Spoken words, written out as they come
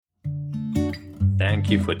Thank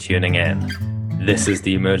you for tuning in. This is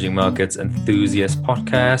the Emerging Markets Enthusiast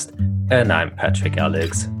Podcast, and I'm Patrick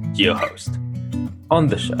Alex, your host. On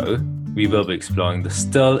the show, we will be exploring the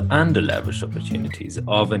still underleveraged opportunities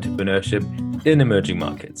of entrepreneurship in emerging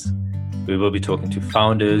markets. We will be talking to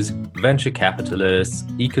founders, venture capitalists,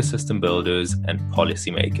 ecosystem builders, and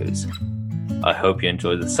policymakers. I hope you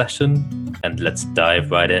enjoy the session, and let's dive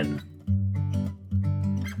right in.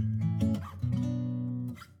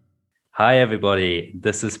 Hi, everybody.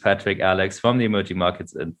 This is Patrick Alex from the Emerging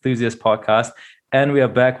Markets Enthusiast Podcast, and we are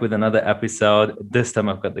back with another episode. This time,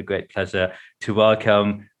 I've got the great pleasure to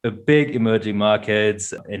welcome a big emerging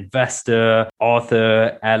markets investor,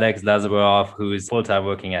 author, Alex Lazarow, who is full-time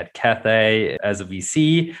working at Cathay as a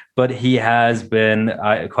VC, but he has been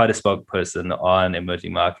quite a spokesperson on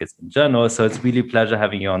emerging markets in general. So it's really a pleasure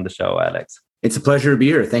having you on the show, Alex. It's a pleasure to be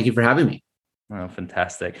here. Thank you for having me. Oh,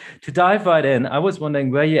 fantastic. To dive right in, I was wondering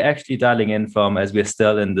where you're actually dialing in from as we're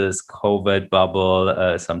still in this COVID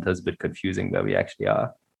bubble, sometimes a bit confusing where we actually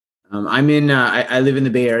are. I live in the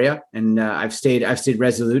Bay Area, and I've stayed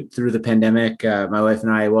resolute through the pandemic. My wife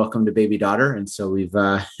and I welcomed a baby daughter, and so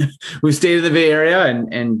we've stayed in the Bay Area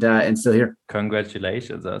and still here.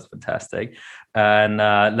 Congratulations, that's fantastic. And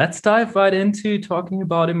let's dive right into talking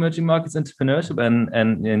about emerging markets entrepreneurship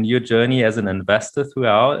and your journey as an investor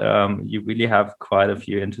throughout. You really have quite a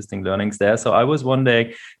few interesting learnings there. So I was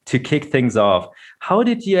wondering, to kick things off, how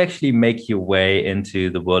did you actually make your way into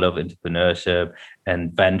the world of entrepreneurship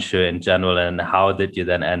and venture in general, and how did you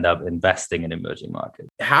then end up investing in emerging markets?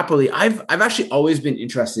 Happily, I've actually always been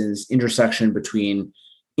interested in this intersection between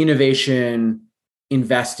innovation,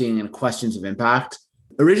 investing, and questions of impact.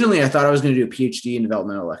 Originally, I thought I was going to do a PhD in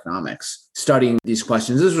developmental economics, studying these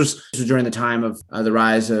questions. This was during the time of the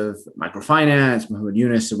rise of microfinance. Muhammad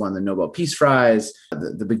Yunus had won the Nobel Peace Prize,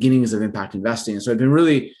 the beginnings of impact investing. And so I've been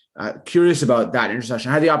really curious about that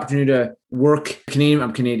intersection. I had the opportunity to work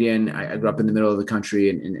I'm Canadian. I grew up in the middle of the country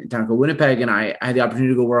in a town called Winnipeg, and I had the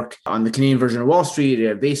opportunity to go work on the Canadian version of Wall Street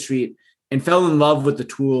at Bay Street, and fell in love with the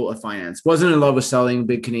tool of finance. Wasn't in love with selling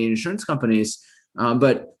big Canadian insurance companies,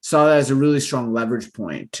 but saw that as a really strong leverage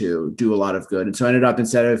point to do a lot of good. And so I ended up,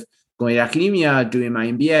 instead of going to academia, doing my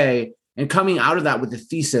MBA, and coming out of that with a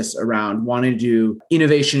thesis around wanting to do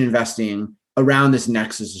innovation investing around this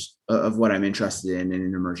nexus of what I'm interested in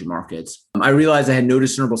emerging markets. I realized I had no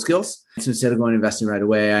discernible skills. So instead of going investing right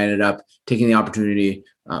away, I ended up taking the opportunity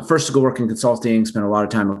first to go work in consulting, spent a lot of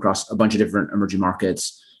time across a bunch of different emerging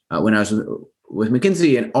markets when I was with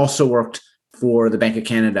McKinsey, and also worked for the Bank of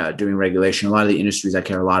Canada doing regulation. A lot of the industries I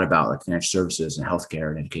care a lot about, like financial services and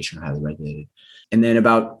healthcare and education, are highly regulated. And then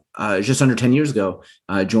about just under 10 years ago,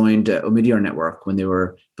 joined Omidyar Network when they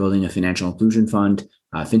were building a financial inclusion fund,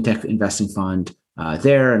 fintech investing fund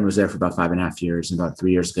there, and was there for about 5.5 years. And about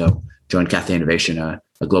 3 years ago, joined Cathay Innovation, a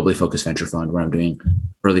globally focused venture fund where I'm doing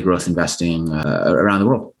early growth investing around the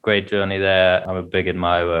world. Great journey there. I'm a big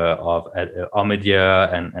admirer of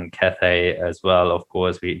Omidyar and Cathay as well. Of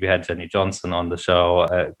course, we had Jenny Johnson on the show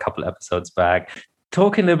a couple episodes back.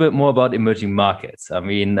 Talking a little bit more about emerging markets. I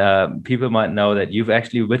mean, people might know that you've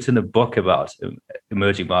actually written a book about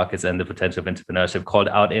emerging markets and the potential of entrepreneurship called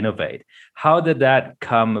Out Innovate. How did that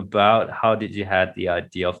come about? How did you have the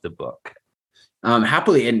idea of the book?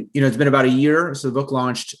 Happily. And, it's been about a year. So the book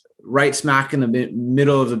launched right smack in the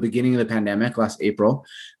middle of the beginning of the pandemic last April.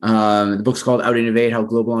 The book's called Out Innovate: How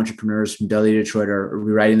Global Entrepreneurs from Delhi to Detroit are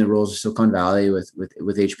rewriting the rules of Silicon Valley with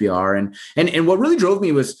HBR. And what really drove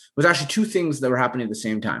me was actually two things that were happening at the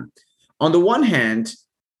same time. On the one hand,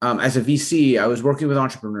 as a VC, I was working with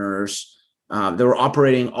entrepreneurs that were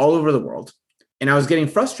operating all over the world. And I was getting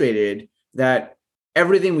frustrated that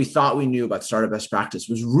everything we thought we knew about startup best practice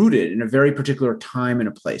was rooted in a very particular time and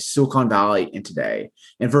a place, Silicon Valley and today,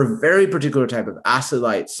 and for a very particular type of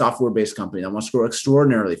asset-light, software-based company that wants to grow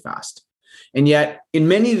extraordinarily fast. And yet, in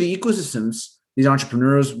many of the ecosystems, these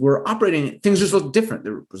entrepreneurs were operating, things just looked different.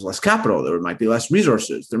 There was less capital. There might be less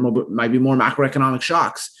resources. There might be more macroeconomic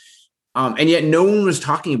shocks. And yet, no one was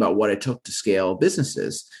talking about what it took to scale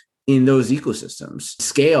businesses in those ecosystems,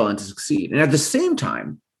 scale and to succeed. And at the same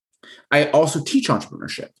time, I also teach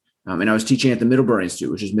entrepreneurship. And I was teaching at the Middlebury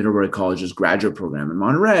Institute, which is Middlebury College's graduate program in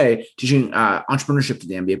Monterey, teaching entrepreneurship to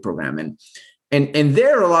the MBA program. And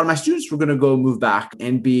there, a lot of my students were going to go move back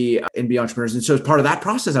and be entrepreneurs. And so as part of that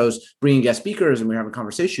process, I was bringing guest speakers and we were having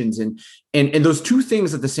conversations. And those two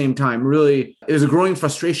things at the same time, really, it was a growing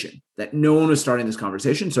frustration that no one was starting this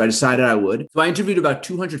conversation. So I decided I would. So I interviewed about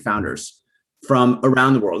 200 founders from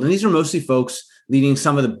around the world. And these are mostly folks leading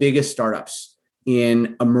some of the biggest startups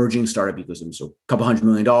in emerging startup ecosystems. So a couple $100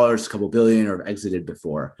 million, a couple billion, or have exited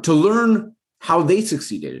before, to learn how they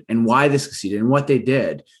succeeded and why they succeeded and what they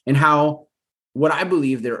did, and how what I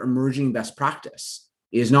believe their emerging best practice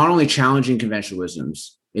is not only challenging conventional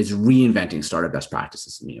wisdoms, it's reinventing startup best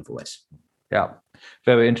practices in meaningful ways. Yeah,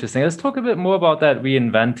 very interesting. Let's talk a bit more about that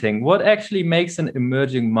reinventing. What actually makes an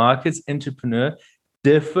emerging markets entrepreneur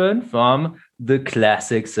different from the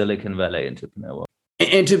classic Silicon Valley entrepreneur?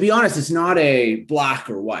 And to be honest, it's not a black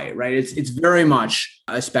or white, right? It's very much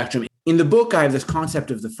a spectrum. In the book, I have this concept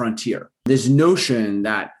of the frontier, this notion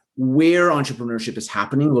that where entrepreneurship is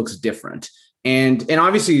happening looks different. And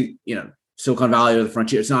obviously, Silicon Valley or the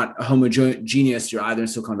frontier, it's not a homogeneous, you're either in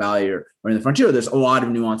Silicon Valley or in the frontier. There's a lot of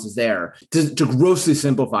nuances there. To grossly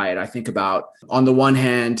simplify it, I think about, on the one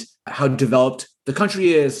hand, how developed the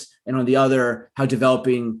country is, and on the other, how developed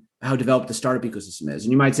the startup ecosystem is.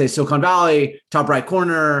 And you might say Silicon Valley, top right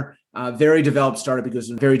corner, very developed startup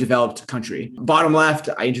ecosystem, very developed country. Bottom left,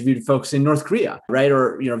 I interviewed folks in North Korea, right?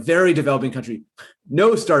 Or, very developing country,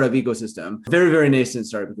 no startup ecosystem, very, very nascent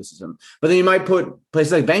startup ecosystem. But then you might put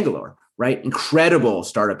places like Bangalore, right? Incredible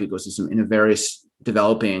startup ecosystem in a very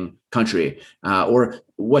developing country. Or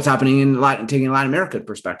what's happening taking Latin America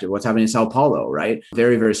perspective, what's happening in Sao Paulo, right?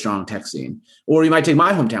 Very, very strong tech scene. Or you might take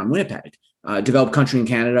my hometown, Winnipeg, developed country in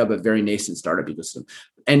Canada, but very nascent startup ecosystem.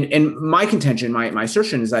 And my contention, my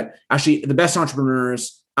assertion is that actually the best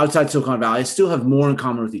entrepreneurs outside Silicon Valley still have more in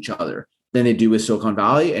common with each other than they do with Silicon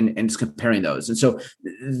Valley, and it's comparing those. And so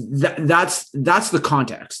that's the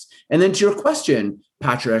context. And then to your question,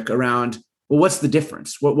 Patrick, around, well, what's the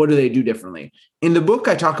difference? What do they do differently? In the book,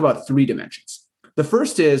 I talk about 3 dimensions. The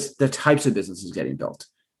first is the types of businesses getting built.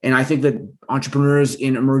 And I think that entrepreneurs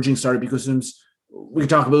in emerging startup ecosystems, we can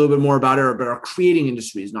talk a little bit more about it, but are creating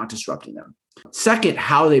industries, not disrupting them. Second,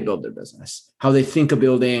 how they build their business, how they think of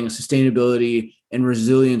building sustainability and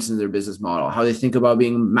resilience in their business model, how they think about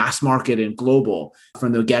being mass market and global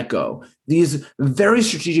from the get-go. These very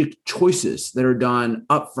strategic choices that are done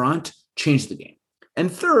upfront change the game.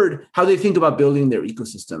 And third, how they think about building their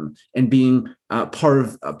ecosystem and being part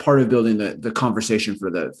of building the conversation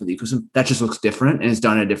for the ecosystem. That just looks different and is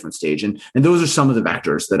done at a different stage. And those are some of the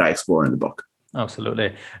vectors that I explore in the book.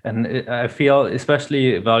 Absolutely. And I feel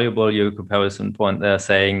especially valuable your comparison point there,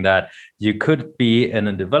 saying that you could be in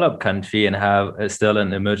a developed country and have still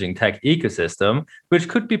an emerging tech ecosystem, which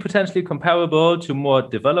could be potentially comparable to more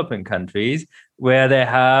developing countries where they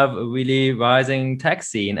have a really rising tech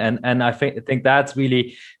scene. And I think that's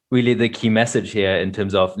really the key message here in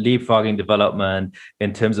terms of leapfrogging development,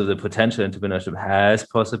 in terms of the potential entrepreneurship has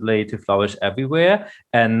possibly to flourish everywhere.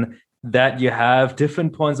 And that you have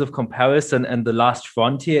different points of comparison, and the last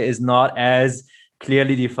frontier is not as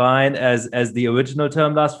clearly defined as the original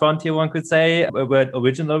term last frontier, one could say, where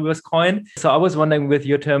original was coined. So I was wondering, with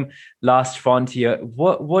your term last frontier,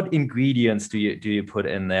 what ingredients do you put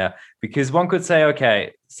in there? Because one could say,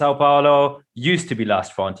 okay, Sao Paulo used to be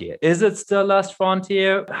last frontier. Is it still last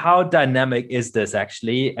frontier? How dynamic is this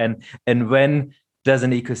actually? And when does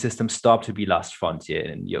an ecosystem stop to be last frontier,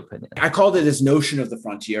 in your opinion? I called it this notion of the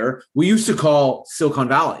frontier. We used to call Silicon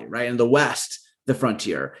Valley, right, in the West, the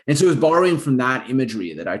frontier. And so it was borrowing from that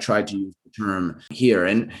imagery that I tried to use the term here.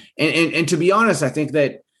 And to be honest, I think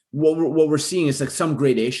that what we're seeing is like some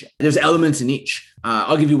gradation. There's elements in each.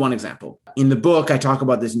 I'll give you one example. In the book, I talk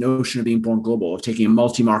about this notion of being born global, of taking a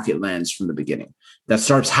multi-market lens from the beginning. That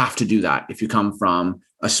startups have to do that if you come from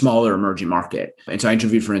a smaller emerging market. And so I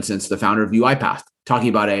interviewed, for instance, the founder of UiPath, talking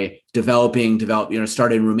about a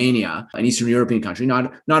started in Romania, an Eastern European country,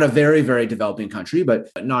 not a very, very developing country, but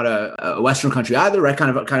not a Western country either, right?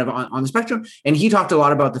 Kind of on the spectrum. And he talked a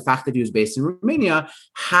lot about the fact that he was based in Romania.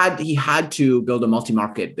 He had to build a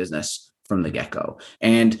multi-market business from the get-go.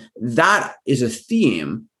 And that is a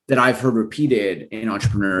theme that I've heard repeated in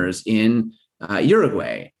entrepreneurs in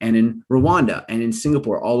Uruguay and in Rwanda and in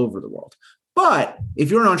Singapore, all over the world. But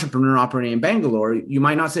if you're an entrepreneur operating in Bangalore, you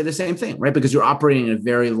might not say the same thing, right? Because you're operating in a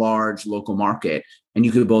very large local market, and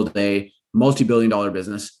you could build a multi-billion-dollar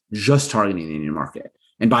business just targeting the Indian market.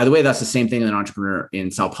 And by the way, that's the same thing an entrepreneur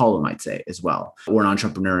in Sao Paulo might say as well, or an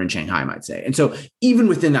entrepreneur in Shanghai might say. And so even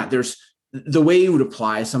within that, there's the way you would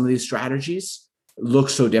apply some of these strategies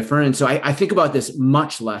looks so different. And so I think about this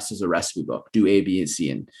much less as a recipe book. Do A, B, and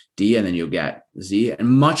C, and D, and then you'll get Z, and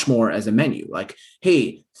much more as a menu. Like,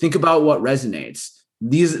 hey, think about what resonates.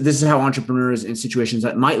 This is how entrepreneurs in situations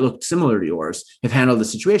that might look similar to yours have handled the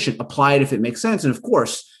situation. Apply it if it makes sense, and of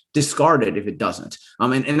course, discard it if it doesn't.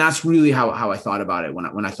 And that's really how I thought about it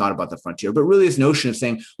when I thought about the frontier. But really, this notion of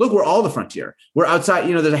saying, look, we're all the frontier. We're outside.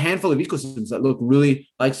 There's a handful of ecosystems that look really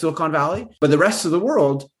like Silicon Valley, but the rest of the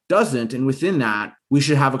world doesn't. And within that, we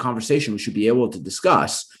should have a conversation. We should be able to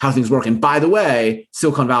discuss how things work. And by the way,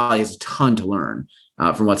 Silicon Valley has a ton to learn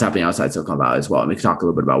from what's happening outside Silicon Valley as well. And we can talk a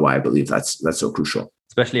little bit about why I believe that's so crucial.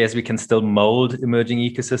 Especially as we can still mold emerging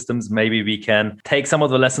ecosystems. Maybe we can take some of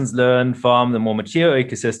the lessons learned from the more mature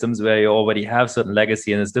ecosystems where you already have certain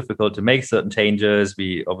legacy and it's difficult to make certain changes.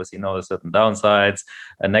 We obviously know the certain downsides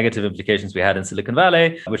and negative implications we had in Silicon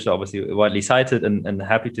Valley, which are obviously widely cited, and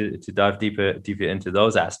happy to dive deeper into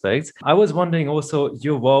those aspects. I was wondering also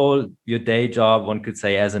your role, your day job, one could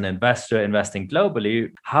say, as an investor investing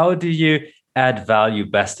globally. How do you add value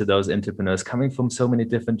best to those entrepreneurs coming from so many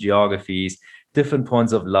different geographies, different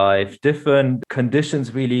points of life, different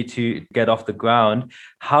conditions really to get off the ground?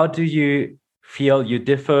 How do you feel you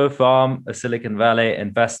differ from a Silicon Valley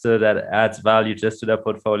investor that adds value just to their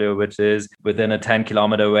portfolio, which is within a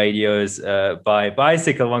 10-kilometer radius by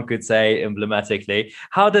bicycle, one could say, emblematically?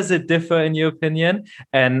 How does it differ in your opinion?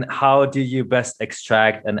 And how do you best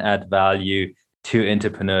extract and add value to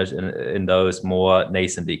entrepreneurs in those more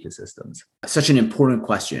nascent ecosystems? Such an important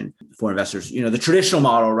question for investors. The traditional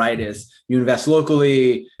model, right, is you invest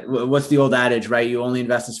locally. What's the old adage, right? You only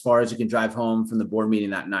invest as far as you can drive home from the board meeting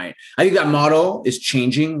that night. I think that model is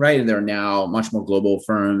changing, right? And there are now much more global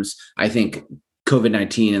firms. I think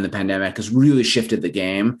COVID-19 and the pandemic has really shifted the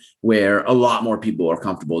game, where a lot more people are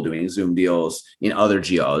comfortable doing Zoom deals in other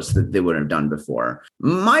geos that they wouldn't have done before.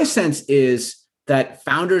 My sense is that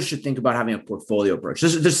founders should think about having a portfolio approach.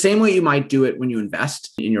 This is the same way you might do it when you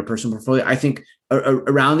invest in your personal portfolio. I think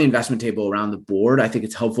around the investment table, around the board, I think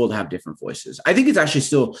it's helpful to have different voices. I think it's actually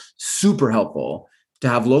still super helpful to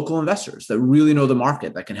have local investors that really know the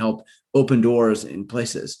market, that can help open doors in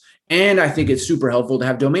places. And I think it's super helpful to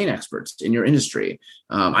have domain experts in your industry.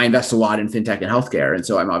 I invest a lot in fintech and healthcare, and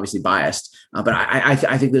so I'm obviously biased, but I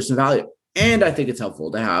think there's some value. And I think it's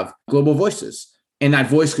helpful to have global voices. And that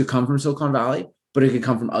voice could come from Silicon Valley, but it could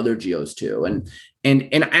come from other geos too. And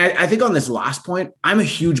I think on this last point, I'm a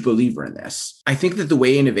huge believer in this. I think that the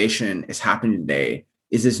way innovation is happening today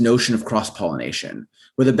is this notion of cross-pollination,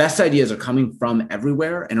 where the best ideas are coming from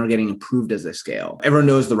everywhere and are getting improved as they scale. Everyone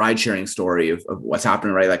knows the ride-sharing story of what's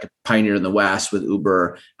happening, right? Like a pioneer in the West with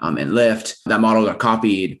Uber and Lyft. That model got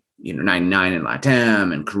copied, 99 in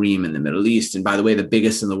LATAM and Kareem in the Middle East. And by the way, the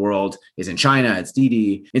biggest in the world is in China. It's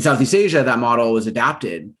Didi. In Southeast Asia, that model was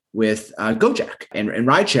adapted with Gojek and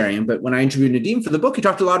ride sharing. But when I interviewed Nadeem for the book, he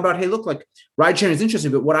talked a lot about, hey, look, like ride sharing is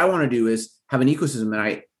interesting, but what I want to do is have an ecosystem,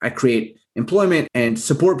 and I create employment and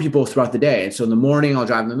support people throughout the day. And so in the morning, I'll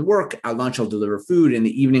drive them to work. At lunch, I'll deliver food. In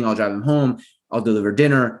the evening, I'll drive them home. I'll deliver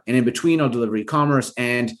dinner. And in between, I'll deliver e-commerce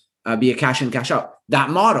and be a cash in, cash out.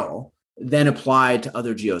 That model then applied to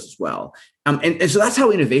other geos as well. And so that's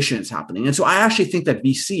how innovation is happening. And so I actually think that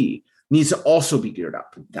VC needs to also be geared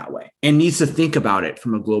up that way and needs to think about it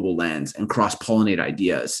from a global lens and cross-pollinate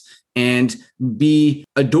ideas and be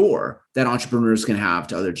a door that entrepreneurs can have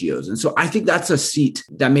to other geos. And so I think that's a seat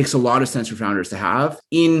that makes a lot of sense for founders to have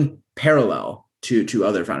in parallel to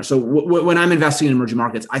other founders. So when I'm investing in emerging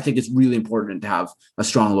markets, I think it's really important to have a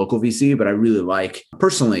strong local VC, but I really like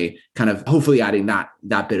personally kind of hopefully adding that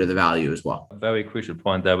bit of the value as well. A very crucial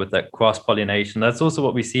point there with that cross-pollination. That's also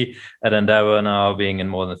what we see at Endeavor now, being in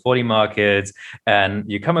more than 40 markets. And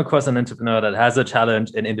you come across an entrepreneur that has a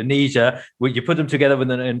challenge in Indonesia, where you put them together with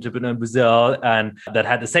an entrepreneur in Brazil and that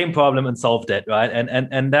had the same problem and solved it, right?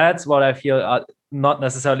 And that's what I feel are not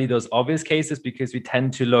necessarily those obvious cases, because we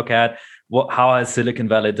tend to look at how has Silicon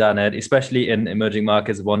Valley done it, especially in emerging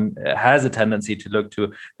markets. One has a tendency to look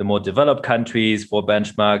to the more developed countries for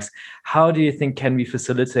benchmarks. How do you think can we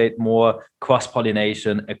facilitate more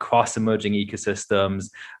cross-pollination across emerging ecosystems,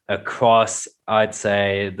 across, I'd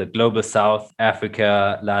say, the global South,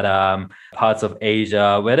 Africa, LATAM, parts of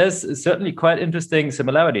Asia, where there's certainly quite interesting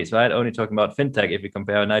similarities, right? Only talking about fintech if you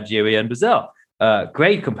compare Nigeria and Brazil.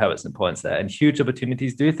 Great comparison points there and huge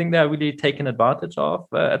opportunities. Do you think they're really taken advantage of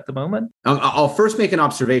at the moment? I'll first make an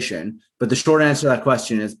observation, but the short answer to that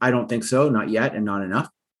question is I don't think so, not yet and not enough.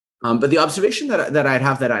 But the observation that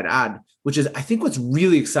I'd add, which is I think what's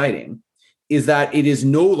really exciting is that it is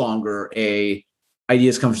no longer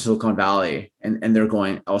ideas come from Silicon Valley and they're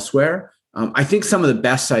going elsewhere. I think some of the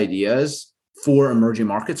best ideas for emerging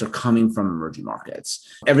markets are coming from emerging markets.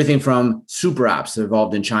 Everything from super apps that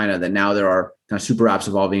evolved in China, that now there are kind of super apps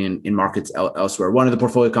evolving in markets elsewhere. One of the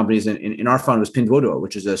portfolio companies in our fund was Pinduoduo,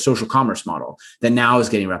 which is a social commerce model that now is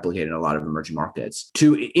getting replicated in a lot of emerging markets,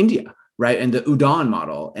 to India, right? And the Udaan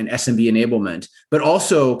model and SMB enablement, but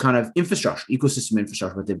also kind of infrastructure, ecosystem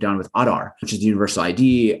infrastructure, what they've done with Aadhaar, which is the universal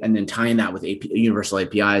ID, and then tying that with universal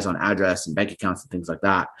APIs on address and bank accounts and things like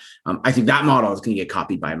that. I think that model is going to get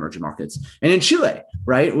copied by emerging markets. And in Chile,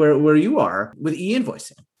 right? Where you are with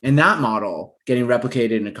e-invoicing. And that model getting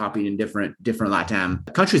replicated and copied in different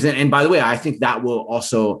LATAM countries. And by the way, I think that will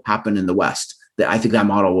also happen in the West. I think that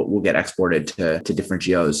model will get exported to different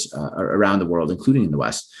geos around the world, including in the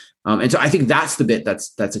West. And so I think that's the bit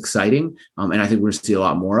that's exciting. And I think we're going to see a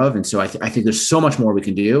lot more of. And so I think there's so much more we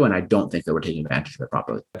can do. And I don't think that we're taking advantage of it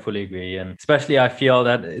properly. I fully agree. And especially I feel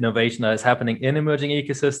that innovation that is happening in emerging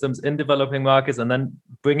ecosystems, in developing markets, and then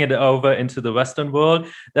bring it over into the Western world,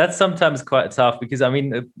 that's sometimes quite tough because, I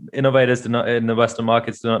mean, innovators in the Western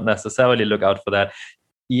markets do not necessarily look out for that.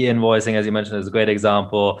 E-invoicing, as you mentioned, is a great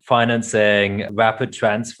example. Financing, rapid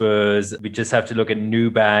transfers. We just have to look at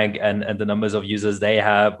Nubank and the numbers of users they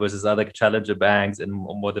have versus other challenger banks in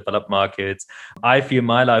more developed markets. I feel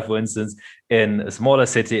my life, for instance, in a smaller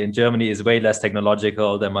city in Germany is way less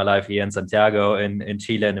technological than my life here in Santiago in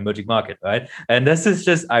Chile, an emerging market, right? And this is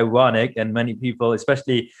just ironic. And many people,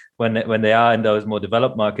 especially when they are in those more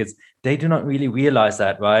developed markets, they do not really realize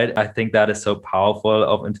that, right? I think that is so powerful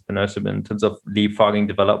of entrepreneurship in terms of leapfrogging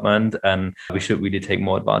development, and we should really take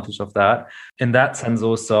more advantage of that. In that sense,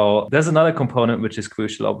 also, there's another component which is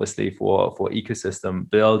crucial, obviously, for ecosystem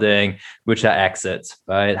building, which are exits,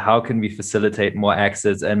 right? How can we facilitate more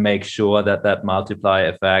exits and make sure that multiplier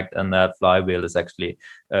effect and that flywheel is actually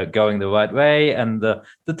going the right way? And the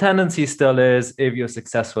tendency still is, if you're a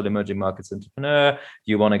successful emerging markets entrepreneur,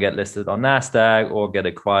 you want to get listed on NASDAQ or get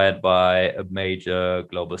acquired by a major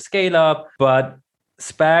global scale up. But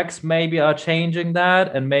SPACs maybe are changing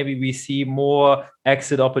that, and maybe we see more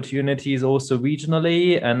exit opportunities also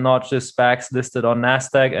regionally and not just SPACs listed on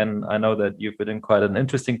NASDAQ. And I know that you've written quite an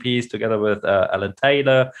interesting piece together with Alan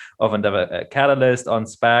Taylor of Endeavor Catalyst on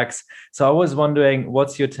SPACs. So I was wondering,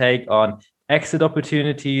 what's your take on exit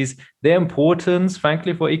opportunities, their importance,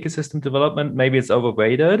 frankly, for ecosystem development? Maybe it's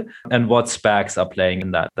overrated, and what SPACs are playing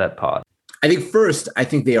in that part. I think first, I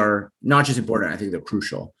think they are not just important, I think they're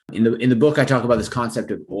crucial. In the book, I talk about this concept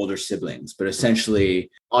of older siblings, but essentially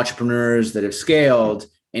entrepreneurs that have scaled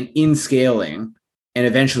and in scaling and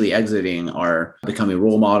eventually exiting are becoming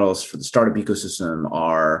role models for the startup ecosystem,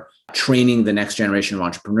 are training the next generation of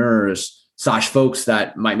entrepreneurs / folks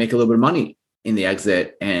that might make a little bit of money in the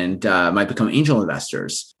exit and might become angel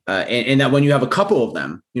investors. And that when you have a couple of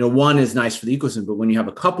them, one is nice for the ecosystem, but when you have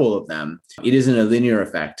a couple of them, it isn't a linear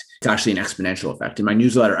effect. It's actually an exponential effect. In my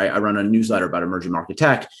newsletter, I run a newsletter about emerging market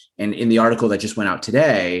tech. And in the article that just went out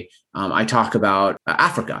today, I talk about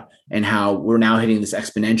Africa and how we're now hitting this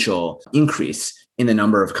exponential increase in the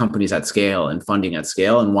number of companies at scale and funding at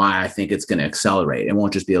scale, and why I think it's going to accelerate. It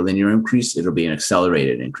won't just be a linear increase. It'll be an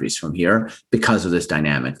accelerated increase from here because of this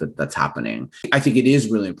dynamic that's happening. I think it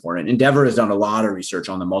is really important. Endeavor has done a lot of research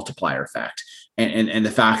on the multiplier effect and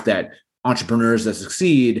the fact that entrepreneurs that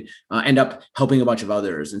succeed end up helping a bunch of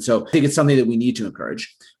others. And so I think it's something that we need to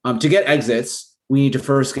encourage. To get exits, we need to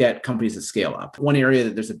first get companies that scale up. One area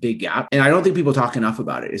that there's a big gap, and I don't think people talk enough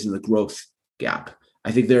about it, is in the growth gap.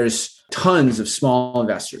 I think there's tons of small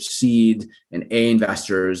investors, seed and A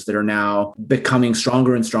investors, that are now becoming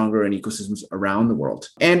stronger and stronger in ecosystems around the world.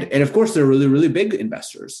 And of course, there are really, really big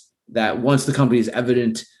investors that once the company is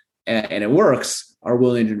evident and it works, are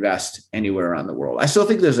willing to invest anywhere around the world. I still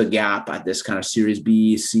think there's a gap at this kind of Series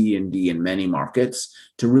B, C, and D in many markets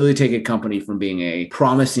to really take a company from being a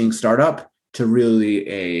promising startup to really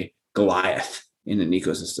a Goliath in an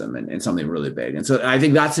ecosystem and something really big. And so I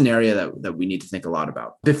think that's an area that we need to think a lot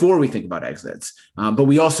about before we think about exits. But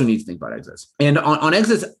we also need to think about exits. And on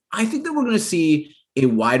exits, I think that we're going to see a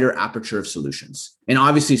wider aperture of solutions. And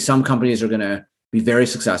obviously, some companies are going to be very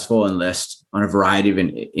successful and list on a variety of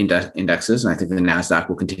indexes. And I think the NASDAQ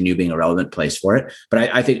will continue being a relevant place for it. But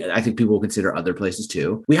I think people will consider other places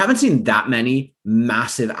too. We haven't seen that many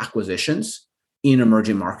massive acquisitions in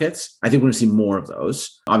emerging markets. I think we're going to see more of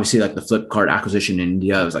those. Obviously, like the Flipkart acquisition in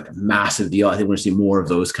India was like a massive deal. I think we're going to see more of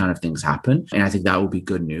those kind of things happen. And I think that will be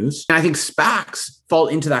good news. And I think SPACs fall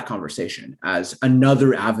into that conversation as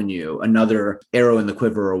another avenue, another arrow in the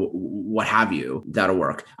quiver, or what have you, that'll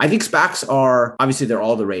work. I think SPACs are, obviously, they're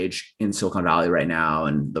all the rage in Silicon Valley right now,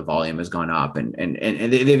 and the volume has gone up, and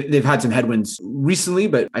they've had some headwinds recently,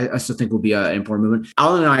 but I still think will be an important movement.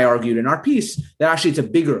 Alan and I argued in our piece that actually it's a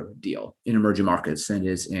bigger deal in emerging markets than it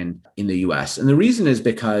is in the US. And the reason is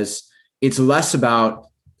because it's less about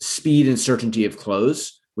speed and certainty of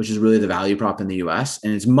close, which is really the value prop in the US.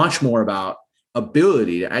 And it's much more about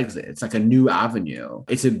ability to exit. It's like a new avenue.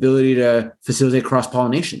 It's ability to facilitate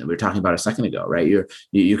cross-pollination that we were talking about a second ago, right?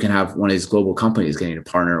 You can have one of these global companies getting to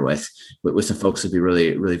partner with some folks that be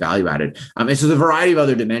really, really value added. And so the variety of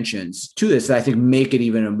other dimensions to this that I think make it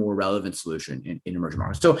even a more relevant solution in emerging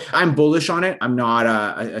markets. So I'm bullish on it. I'm not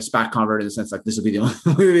a SPAC convert in the sense like this will be the only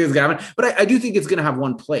thing that's going to happen, but I do think it's going to have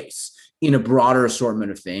one place in a broader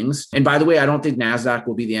assortment of things. And by the way, I don't think NASDAQ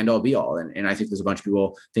will be the end all be all. And I think there's a bunch of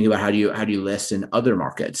people think about how do you list in other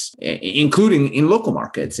markets, including in local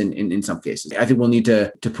markets in some cases. I think we'll need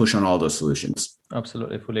to push on all those solutions.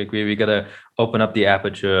 Absolutely, fully agree. We got to open up the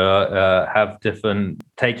aperture, have different,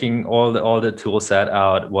 taking all the tool set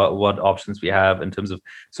out, what options we have in terms of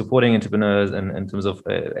supporting entrepreneurs and in terms of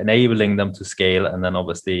enabling them to scale, and then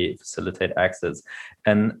obviously facilitate exits.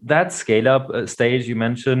 And that scale up stage you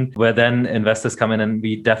mentioned, where then investors come in, and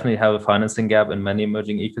we definitely have a financing gap in many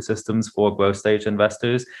emerging ecosystems for growth stage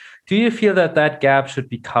investors. Do you feel that gap should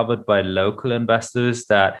be covered by local investors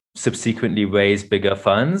that subsequently raise bigger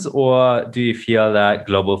funds, or do you feel that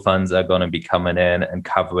global funds are going to be coming in and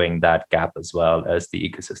covering that gap as well as the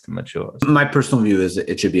ecosystem matures? My personal view is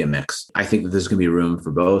it should be a mix. I think that there's going to be room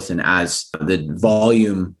for both. And as the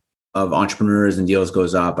volume of entrepreneurs and deals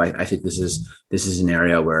goes up, I think this is an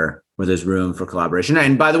area where there's room for collaboration.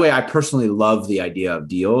 And by the way, I personally love the idea of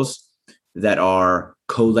deals that are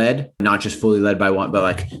co-led, not just fully led by one, but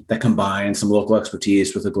like that combine some local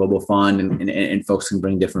expertise with a global fund and folks can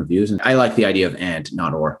bring different views. And I like the idea of and,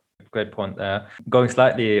 not or. Great point there. Going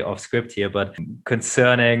slightly off script here, but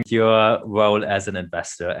concerning your role as an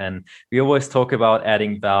investor. And we always talk about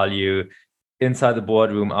adding value inside the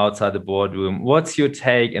boardroom, outside the boardroom. What's your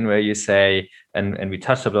take and where you say, and we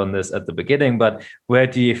touched upon this at the beginning, but where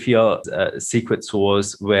do you feel a secret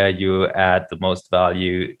sauce where you add the most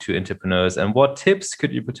value to entrepreneurs? And what tips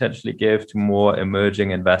could you potentially give to more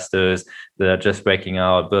emerging investors that are just breaking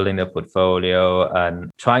out, building their portfolio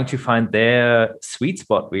and trying to find their sweet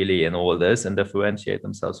spot really in all this and differentiate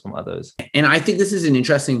themselves from others? And I think this is an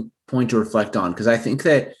interesting point to reflect on, because I think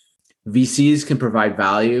that VCs can provide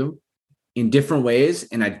value in different ways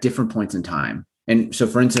and at different points in time. And so,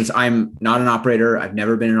 for instance, I'm not an operator. I've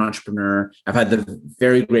never been an entrepreneur. I've had the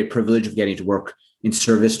very great privilege of getting to work in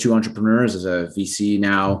service to entrepreneurs as a VC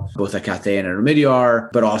now, both at Cathay and at Omidyar,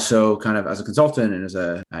 but also kind of as a consultant and as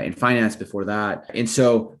in finance before that. And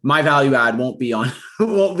so my value add won't be on,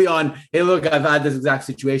 hey, look, I've had this exact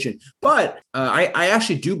situation. But I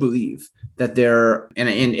actually do believe that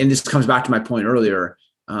and this comes back to my point earlier,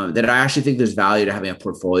 that I actually think there's value to having a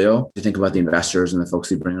portfolio, to think about the investors and the folks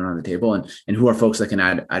you bring around the table and who are folks that can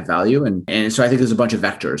add value. And so I think there's a bunch of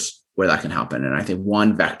vectors where that can happen. And I think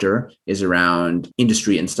one vector is around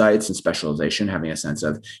industry insights and specialization, having a sense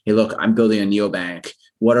of, hey, look, I'm building a neobank.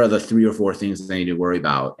 What are the 3 or 4 things that I need to worry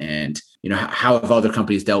about? And, how have other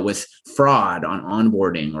companies dealt with fraud on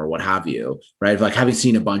onboarding or what have you, right? Like having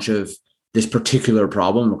seen a bunch of this particular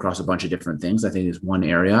problem across a bunch of different things, I think is one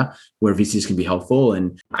area where VCs can be helpful.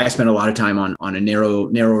 And I spend a lot of time on a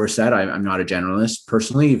narrower set. I'm not a generalist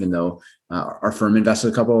personally, even though our firm invests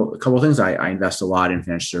a couple of things. I invest a lot in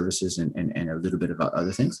financial services and a little bit of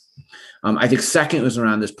other things. I think second was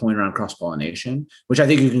around this point around cross-pollination, which I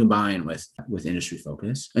think you can combine with industry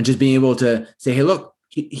focus and just being able to say, hey, look,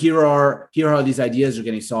 here are how these ideas are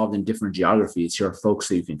getting solved in different geographies. Here are folks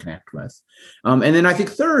that you can connect with. And then I think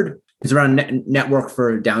third is around network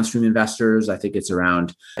for downstream investors. I think it's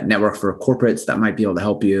around network for corporates that might be able to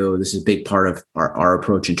help you. This is a big part of our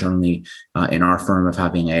approach internally in our firm of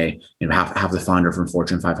having half the fund are from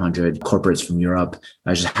Fortune 500, corporates from Europe.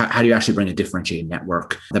 Just how do you actually bring a differentiated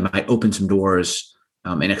network that might open some doors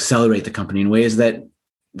and accelerate the company in ways that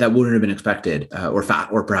wouldn't have been expected or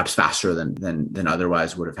perhaps faster than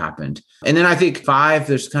otherwise would have happened. And then I think 5,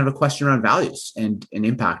 there's kind of a question around values and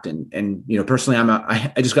impact. And personally,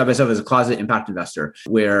 I describe myself as a closet impact investor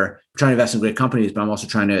where I'm trying to invest in great companies, but I'm also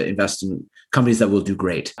trying to invest in companies that will do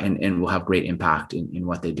great and will have great impact in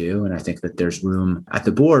what they do. And I think that there's room at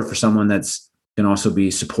the board for someone that's can also be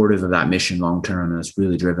supportive of that mission long-term. And it's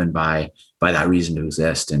really driven by that reason to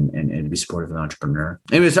exist and be supportive of the entrepreneur.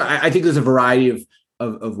 Anyways, I think there's a variety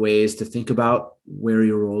of ways to think about where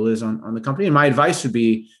your role is on the company. And my advice would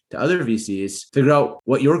be to other VCs, figure out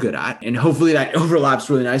what you're good at. And hopefully that overlaps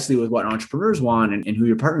really nicely with what entrepreneurs want and who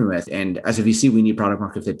you're partnering with. And as a VC, we need product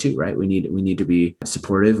market fit too, right? We need to be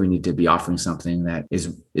supportive. We need to be offering something that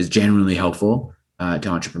is genuinely helpful to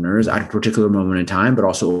entrepreneurs at a particular moment in time, but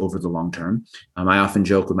also over the long term. I often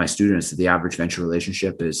joke with my students that the average venture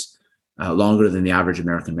relationship is longer than the average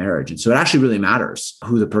American marriage. And so it actually really matters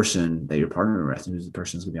who the person that you're partnering with, who's the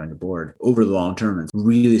person who's going to be on your board over the long term, and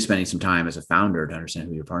really spending some time as a founder to understand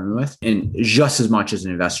who you're partnering with. And just as much as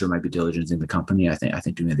an investor might be diligencing the company, I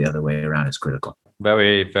think doing it the other way around is critical.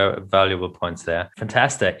 Very, very valuable points there.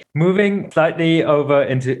 Fantastic. Moving slightly over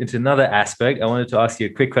into another aspect, I wanted to ask you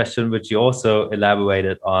a quick question, which you also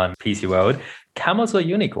elaborated on PC Road. Camels or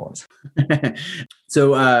unicorns?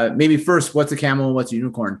 So maybe first, what's a camel and what's a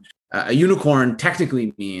unicorn? A unicorn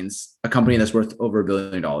technically means a company that's worth over $1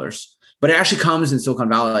 billion, but it actually comes in Silicon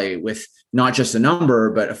Valley with not just a number,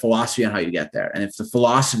 but a philosophy on how you get there. And if the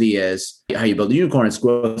philosophy is how you build a unicorn, it's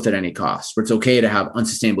growth at any cost, where it's okay to have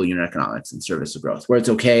unsustainable unit economics in service of growth, where it's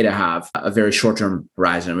okay to have a very short-term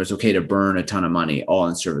horizon, where it's okay to burn a ton of money all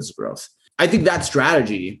in service of growth. I think that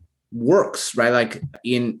strategy works, right? Like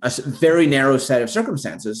in a very narrow set of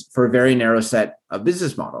circumstances for a very narrow set of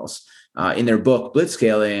business models. In their book,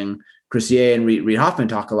 Blitzscaling, Chrysier and Reid Hoffman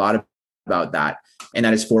talk a lot about that. And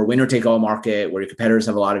that is for winner take all market where your competitors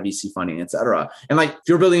have a lot of VC funding, et cetera. And like, if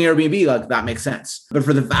you're building Airbnb, like that makes sense. But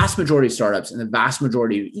for the vast majority of startups and the vast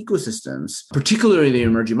majority of ecosystems, particularly the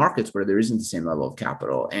emerging markets where there isn't the same level of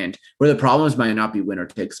capital and where the problems might not be winner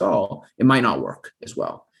takes all, it might not work as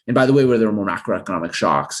well. And by the way, where there are more macroeconomic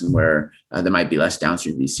shocks and where there might be less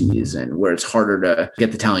downstream VCs and where it's harder to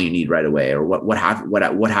get the talent you need right away or what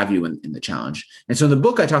have you in the challenge. And so in the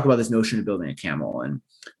book, I talk about this notion of building a camel.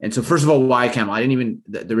 And so first of all, why a camel?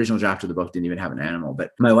 The original draft of the book didn't even have an animal,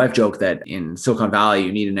 but my wife joked that in Silicon Valley,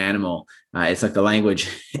 you need an animal. It's like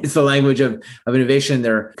it's the language of innovation.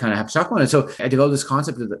 They're kind of have to talk about it. So I developed this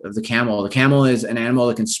concept of the camel. The camel is an animal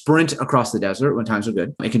that can sprint across the desert when times are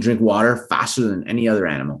good. It can drink water faster than any other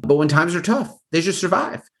animal. But when times are tough, they just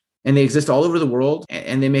survive. And they exist all over the world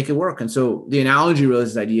and they make it work. And so the analogy really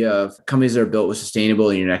is this idea of companies that are built with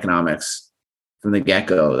sustainable unit economics from the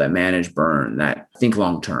get-go, that manage burn, that think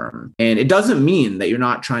long-term. And it doesn't mean that you're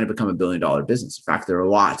not trying to become a billion-dollar business. In fact, there are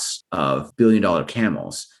lots of billion-dollar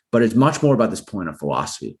camels, but it's much more about this point of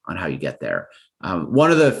philosophy on how you get there. One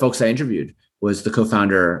of the folks I interviewed was the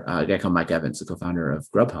co-founder, a guy called Mike Evans, the co-founder of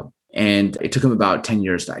Grubhub. And it took him about 10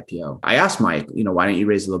 years to IPO. I asked Mike, why don't you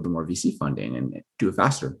raise a little bit more VC funding and do it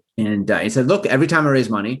faster? And he said, look, every time I raised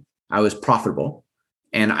money, I was profitable.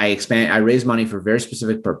 And I raised money for a very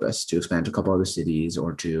specific purpose, to expand to a couple other cities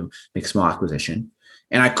or to make a small acquisition.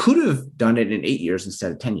 And I could have done it in 8 years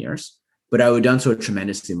instead of 10 years, but I would have done so at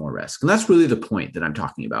tremendously more risk. And that's really the point that I'm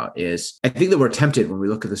talking about is I think that we're tempted when we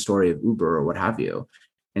look at the story of Uber or what have you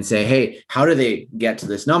and say, hey, how do they get to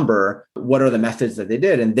this number? What are the methods that they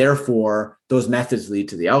did? And therefore, those methods lead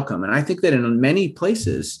to the outcome. And I think that in many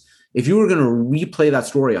places, if you were going to replay that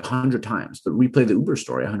story 100 times, replay the Uber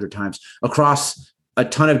story 100 times across a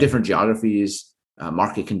ton of different geographies,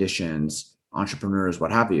 market conditions, entrepreneurs, what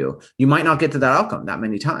have you, you might not get to that outcome that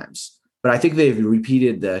many times. But I think that if you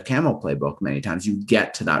repeated the camel playbook many times, you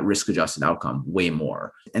get to that risk-adjusted outcome way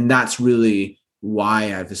more. And that's really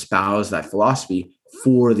why I've espoused that philosophy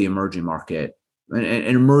for the emerging market, an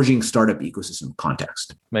emerging startup ecosystem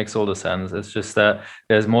context. Makes all the sense. It's just that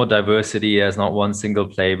there's more diversity. There's not one single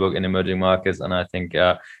playbook in emerging markets. And I think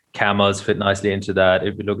camels fit nicely into that.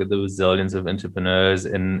 If you look at the resilience of entrepreneurs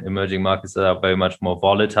in emerging markets that are very much more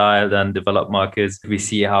volatile than developed markets, we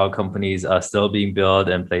see how companies are still being built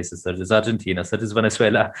in places such as Argentina, such as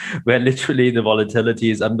Venezuela, where literally the volatility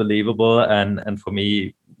is unbelievable. And for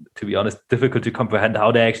me, to be honest, difficult to comprehend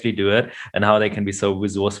how they actually do it and how they can be so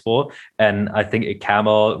resourceful. And I think a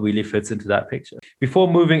camel really fits into that picture.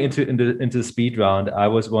 Before moving into the speed round, I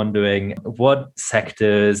was wondering, what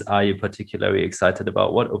sectors are you particularly excited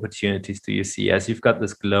about? What opportunities do you see as you've got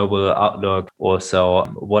this global outlook? Also,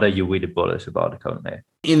 what are you really bullish about currently?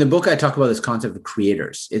 In the book, I talk about this concept of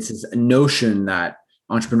creators. It's this notion that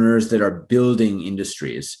entrepreneurs that are building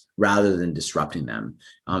industries rather than disrupting them.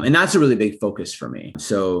 And that's a really big focus for me.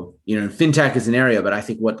 So, fintech is an area, but I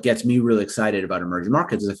think what gets me really excited about emerging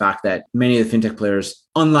markets is the fact that many of the fintech players,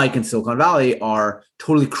 unlike in Silicon Valley, are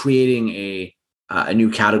totally creating a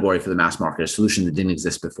new category for the mass market, a solution that didn't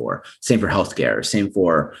exist before. Same for healthcare, same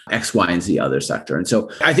for X, Y, and Z other sector. And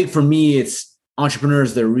so I think for me, it's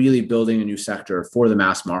entrepreneurs that are really building a new sector for the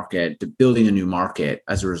mass market, building a new market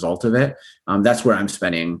as a result of it. That's where I'm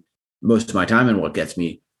spending most of my time and what gets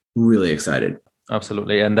me really excited.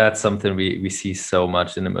 Absolutely. And that's something we see so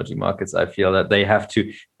much in emerging markets. I feel that they have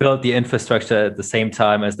to build the infrastructure at the same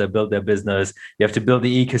time as they build their business. You have to build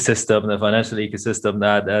the ecosystem, the financial ecosystem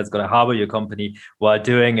that's going to harbor your company while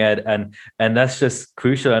doing it. And that's just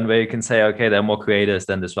crucial. And where you can say, okay, there are more creators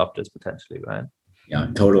than disruptors potentially, right? Yeah,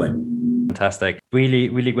 totally. Fantastic. Really,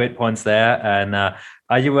 really great points there. And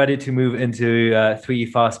are you ready to move into 3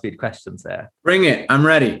 fast speed questions there? Bring it. I'm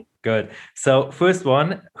ready. Good. So first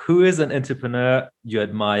one, who is an entrepreneur you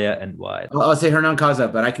admire and why? I'll say Hernan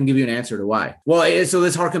Caza, but I can give you an answer to why. Well, so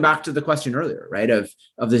let's harken back to the question earlier, right? Of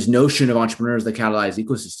this notion of entrepreneurs that catalyze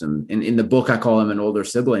ecosystem. In the book, I call him an older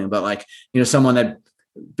sibling, but like, someone that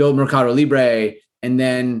built Mercado Libre and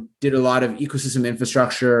then did a lot of ecosystem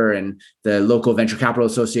infrastructure, and the local venture capital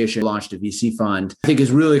association launched a VC fund. I think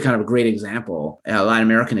is really kind of a great example, a Latin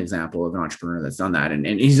American example of an entrepreneur that's done that. And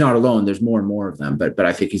he's not alone. There's more and more of them, but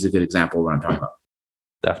I think he's a good example of what I'm talking about.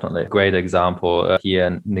 Definitely. Great example here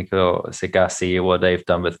in Nico Segassi, what they've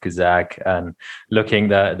done with Kazakh, and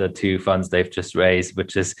looking at the 2 funds they've just raised,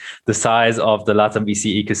 which is the size of the Latin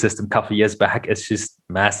VC ecosystem a couple of years back. It's just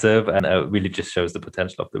massive, and it really just shows the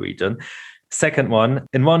potential of the region. Second one,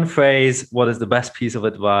 in one phrase, what is the best piece of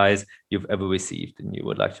advice you've ever received and you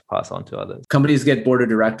would like to pass on to others? Companies get board of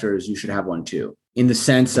directors. You should have one too, in the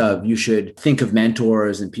sense of you should think of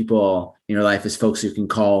mentors and people in your life as folks you can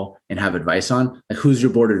call and have advice on. Like, who's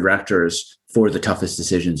your board of directors for the toughest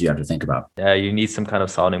decisions you have to think about? Yeah, you need some kind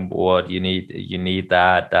of sounding board. You need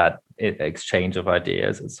that exchange of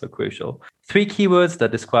ideas. It's so crucial. 3 keywords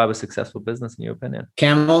that describe a successful business in your opinion.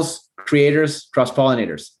 Camels, creators,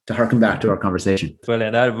 cross-pollinators, to harken back to our conversation.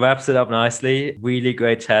 Brilliant. That wraps it up nicely. Really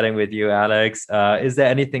great chatting with you, Alex. Is there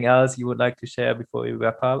anything else you would like to share before we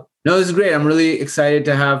wrap up? No, this is great. I'm really excited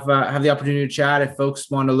to have the opportunity to chat. If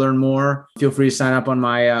folks want to learn more, feel free to sign up on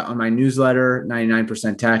my newsletter,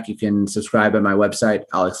 99% Tech. You can subscribe at my website,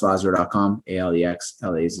 alexlazarow.com,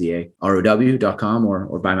 ALEXLAZAROW.com,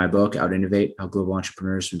 or buy my book, Out Innovate, How Global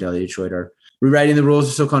Entrepreneurs from Delhi to Detroit are rewriting the rules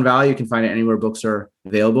of Silicon Valley. You can find it anywhere books are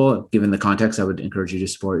available. Given the context, I would encourage you to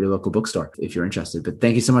support your local bookstore if you're interested. But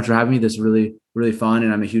thank you so much for having me. This is really, really fun.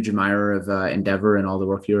 And I'm a huge admirer of Endeavor and all the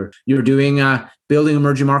work you're doing, building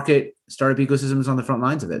emerging market startup ecosystems on the front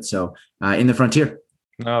lines of it. So in the frontier.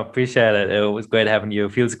 No, appreciate it. It was great having you.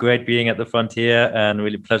 It feels great being at the frontier, and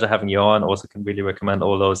really pleasure having you on. Also can really recommend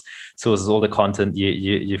all those sources, all the content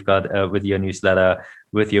you've got with your newsletter,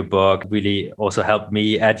 with your book. Really also helped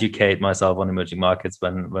me educate myself on emerging markets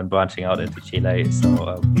when branching out into Chile. So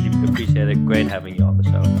really appreciate it. Great having you on the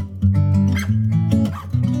show.